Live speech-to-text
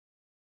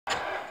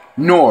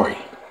NORE,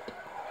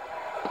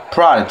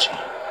 Prodigy,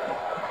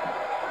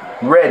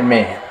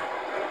 Redman,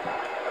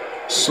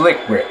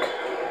 Slick Rick.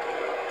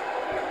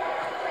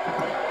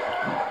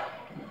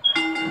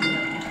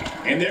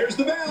 And there's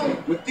the bell.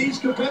 With these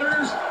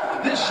competitors,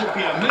 this should be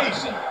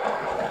amazing.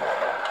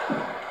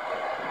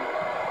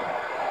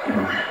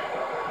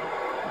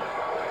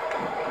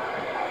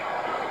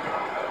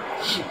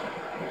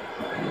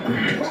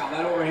 Wow,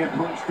 that overhand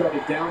punch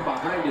started down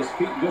behind his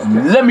feet.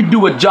 Let me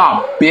do a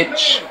job,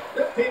 bitch.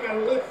 That came out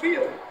of left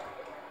field.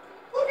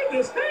 Look at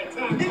this hang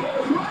time.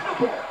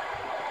 Incredible.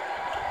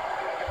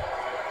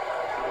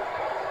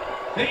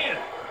 Man,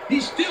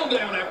 he's still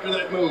down after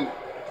that move.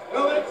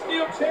 Oh, that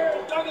steel chair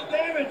has done the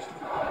damage.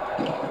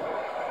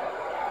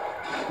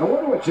 I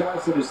wonder what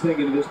Johnson is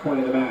thinking at this point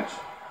in the match.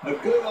 A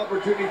good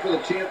opportunity for the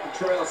champ to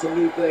try out some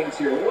new things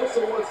here. What's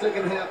the worst that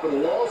can happen? A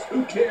loss?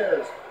 Who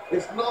cares?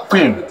 It's not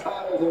putting the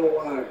titles on the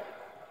line.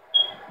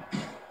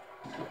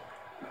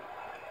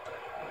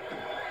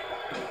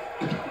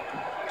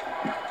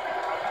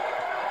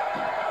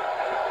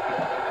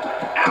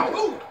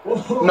 Ow!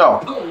 Whoa. No.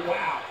 Oh,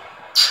 wow.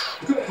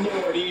 Good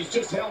Lord, he's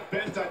just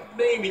hell-bent on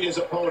naming his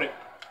opponent.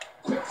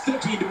 Quick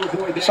thinking to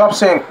avoid that. Stop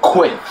saying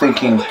quit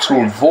thinking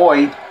to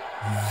avoid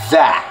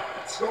that.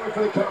 Going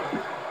for the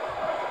cover.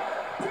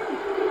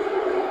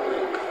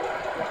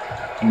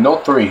 No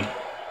three.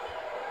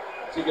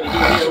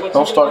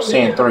 Don't start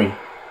saying three.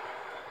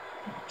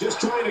 Just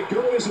trying to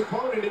goad his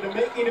opponent into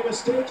making a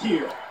mistake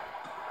here.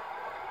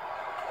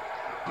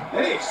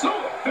 Hey, so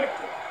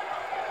effective.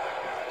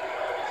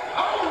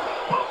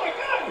 Oh my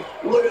God!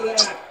 Look at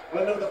that.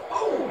 Another.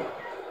 Oh!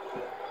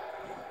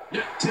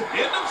 Yeah, to the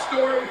end of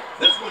story,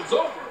 this one's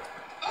over.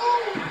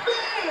 Oh,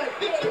 man!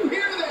 Did you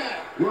hear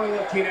that? We're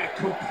looking at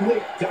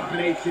complete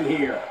domination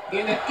here.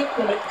 And that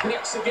implement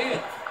connects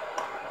again.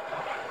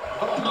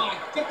 Oh, my.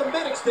 Get the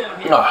medics down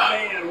here.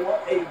 Man,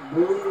 what a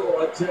brutal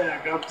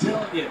attack. I'm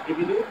telling you, if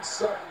you didn't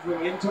suffer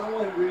from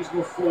internal injuries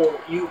before,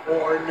 you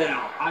are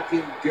now. I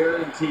can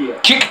guarantee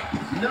it. Kick.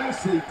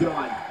 Nicely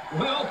done.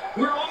 Well,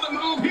 we're on the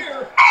move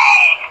here.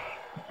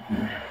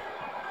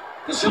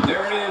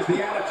 There it is,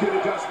 the attitude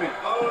adjustment.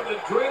 Oh, the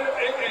dreaded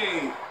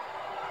AA.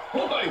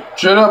 Boy.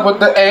 Shut up with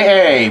the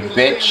AA,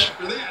 bitch.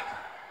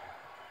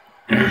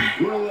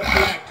 We're looking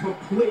at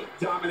complete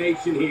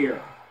domination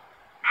here.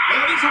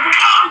 There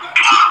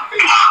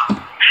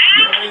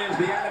it is,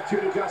 the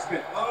attitude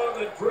adjustment. Oh,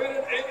 the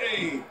dreaded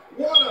AA.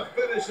 What a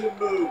finishing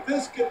move.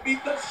 This could be,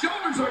 the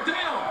shoulders are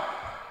down.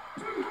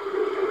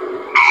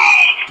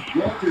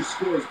 Walter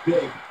scores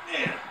big.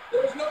 Man,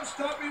 there's no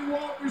stopping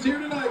Walters here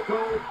tonight,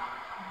 Cole.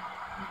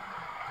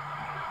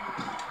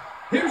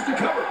 Here's the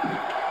cover.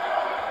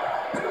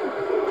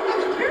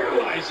 That's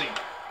paralyzing.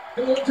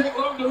 It won't take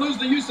long to lose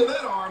the use of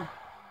that arm.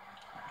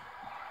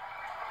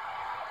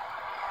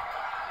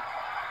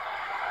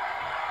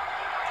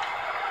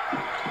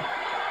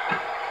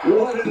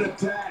 What an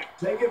attack.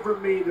 Take it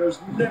from me, there's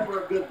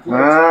never a good place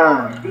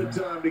or a good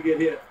time to get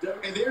hit.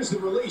 And there's the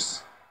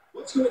release.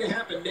 What's going to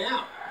happen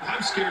now?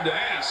 I'm scared to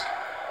ask.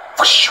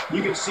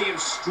 You can see him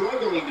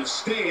struggling to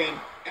stand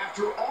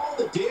after all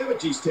the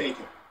damage he's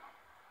taken.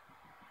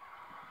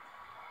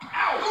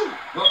 Ow!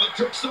 Well, the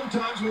trick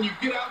sometimes when you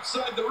get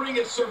outside the ring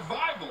is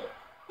survival.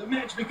 The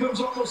match becomes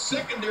almost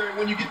secondary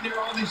when you get near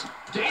all these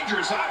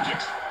dangerous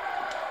objects.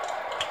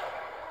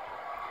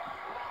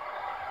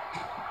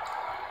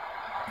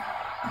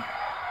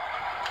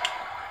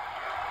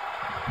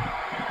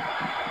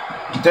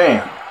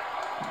 Damn.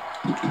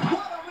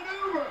 What a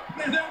maneuver!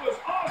 Man, that was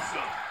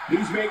awesome!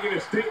 He's making a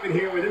statement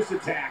here with this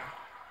attack.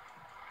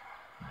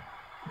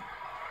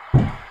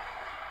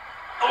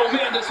 Oh,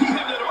 man, does he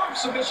have that arm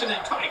submission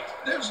in tight?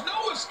 There's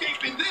no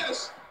escaping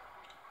this.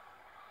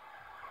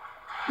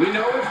 We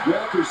know if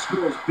Walter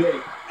scores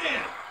big.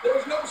 Man,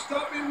 there's no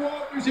stopping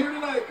Walters here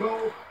tonight,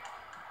 Cole.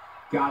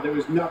 God, there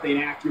was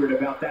nothing accurate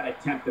about that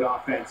attempted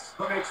offense.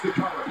 Who makes the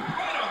cover?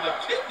 Right on the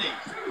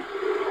kidneys.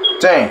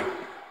 Damn.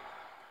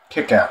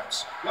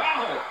 Kickouts.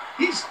 Wow,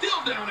 he's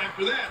still down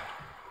after that.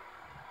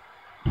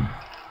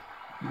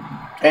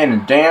 And a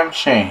damn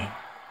shame.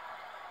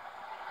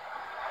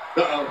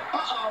 Uh-oh.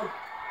 Uh-oh.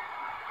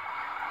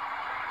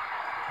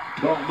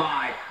 Oh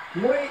my,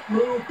 great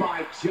move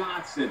by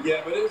Johnson.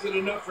 Yeah, but is it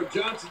enough for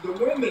Johnson to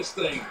win this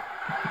thing?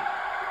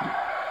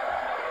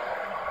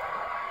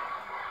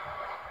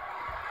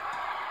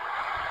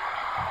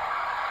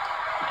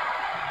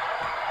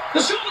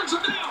 The shoulders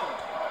are down.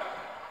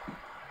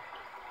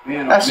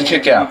 Man, That's a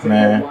kick out,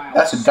 man.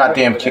 That's a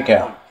goddamn kick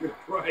out. You're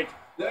right.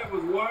 That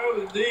was wild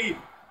indeed.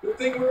 Good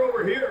thing we're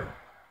over here.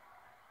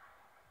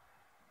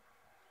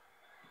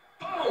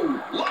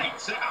 Oh,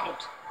 lights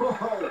out.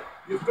 Oh,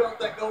 you felt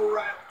that go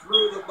right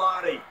through the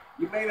body.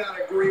 You may not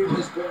agree with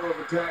this form of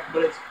attack,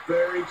 but it's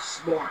very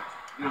smart.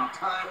 Now,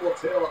 time will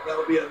tell if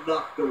that'll be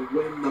enough to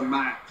win the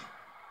match.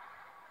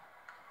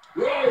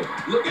 Whoa,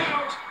 look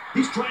out.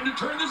 He's trying to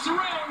turn this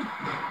around.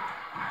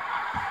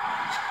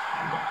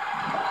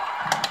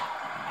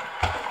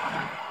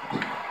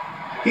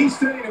 He's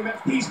setting him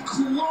up. He's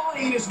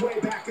clawing his way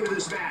back into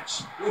this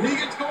match. When he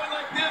gets going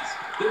like this,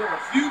 There are a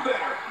few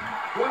better.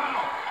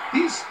 Wow,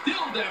 he's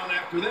still down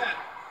after that.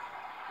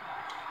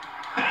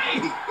 Hey,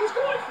 he's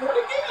going for it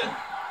again.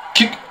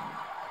 Kick.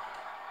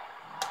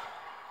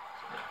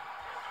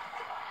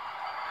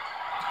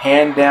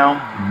 Hand down,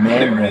 man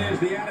There it down. is,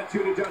 the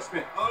attitude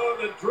adjustment. Oh,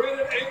 the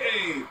dreaded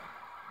AA.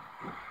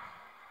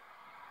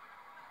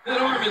 That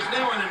arm is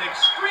now in an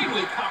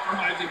extremely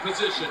compromising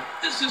position.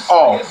 This is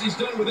as he's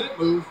done with that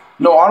move.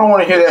 No, I don't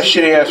want to hear that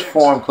shitty ass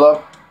form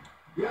club.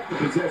 You have to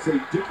possess a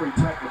different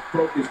type of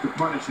focus to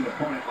punish an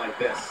opponent like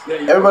this.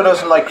 Everybody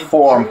doesn't like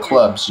forearm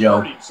clubs,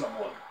 yo.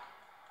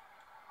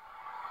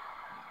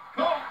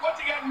 Oh, what's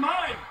he got in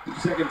mind?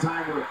 Second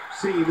time we're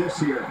seeing this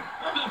here.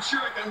 I'm not sure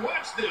I can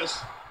watch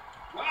this.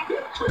 Wow,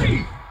 good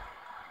grief.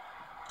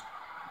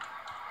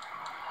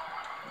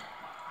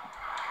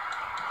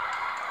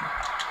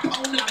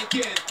 Oh, not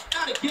again.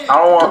 Not again.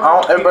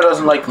 Everybody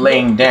doesn't like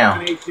laying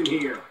down.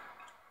 Here.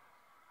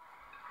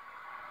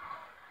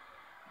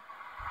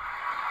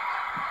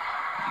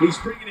 He's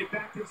bringing it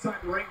back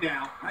inside the ring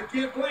now. I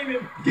can't blame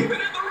him. Keep it in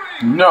the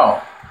ring.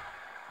 No.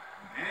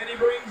 And he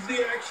brings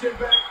the action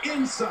back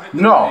inside the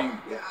ring.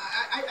 Yeah,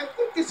 I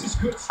think this is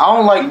good. I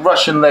don't like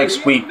Russian leg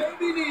sweep.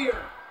 Maybe near.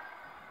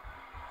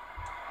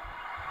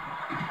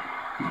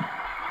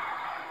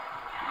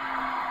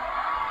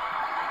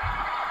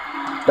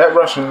 That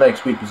Russian leg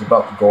sweep is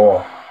about to go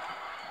off.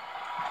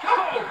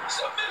 Oh,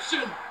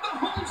 submission. The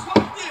hold's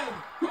locked in.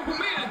 Oh,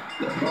 man.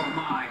 Oh,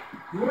 my.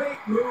 Great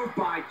move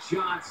by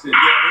Johnson. Yeah,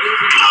 it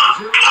is an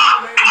measure,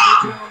 ladies and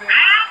gentlemen.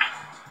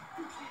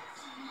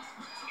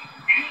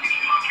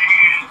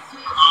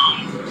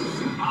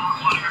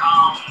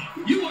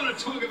 You want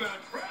to talk about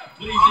crowd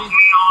pleasing?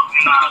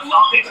 Take a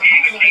look at the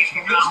highlights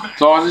from this match.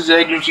 Sausage,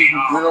 egg, and cheese,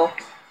 griddle.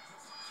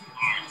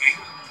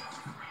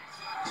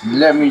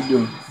 Let me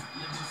do.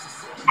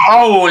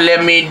 Oh,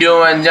 let me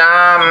do a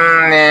job.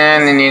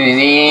 Let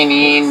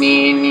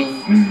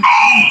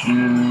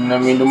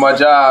me do my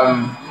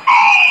job.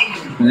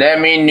 Let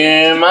me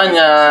do my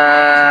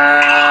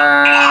job.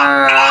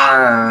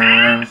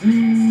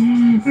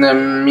 Let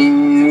me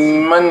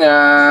do my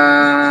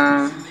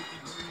job.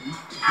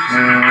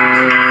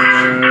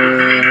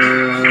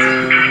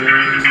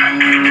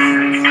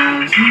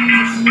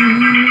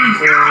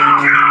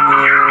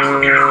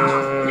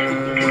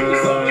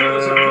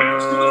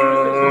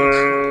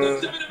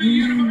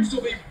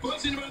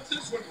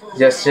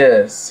 Yes,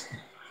 yes.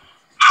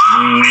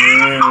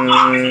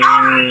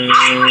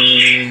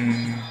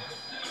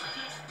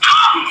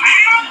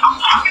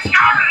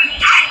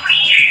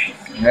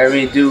 Let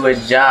me do a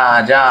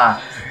ja.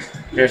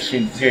 This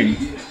shit pretty.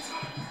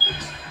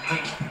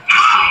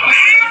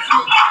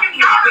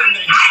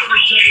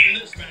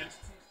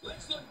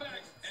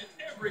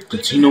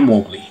 Coutinho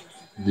Mobley.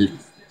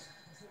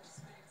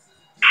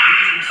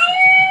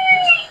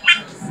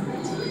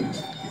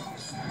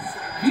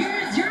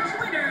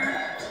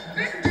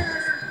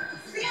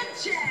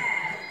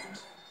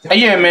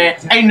 Yeah, man,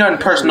 ain't nothing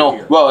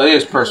personal. Well, it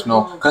is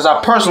personal, because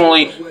I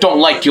personally don't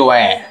like your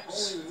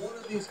ass. One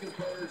of these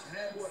competitors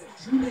had what it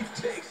truly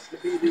takes to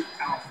be the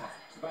alpha.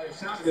 By the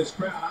sound of this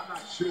crowd, I'm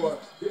not sure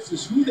this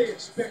is who they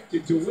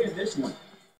expected to win this one.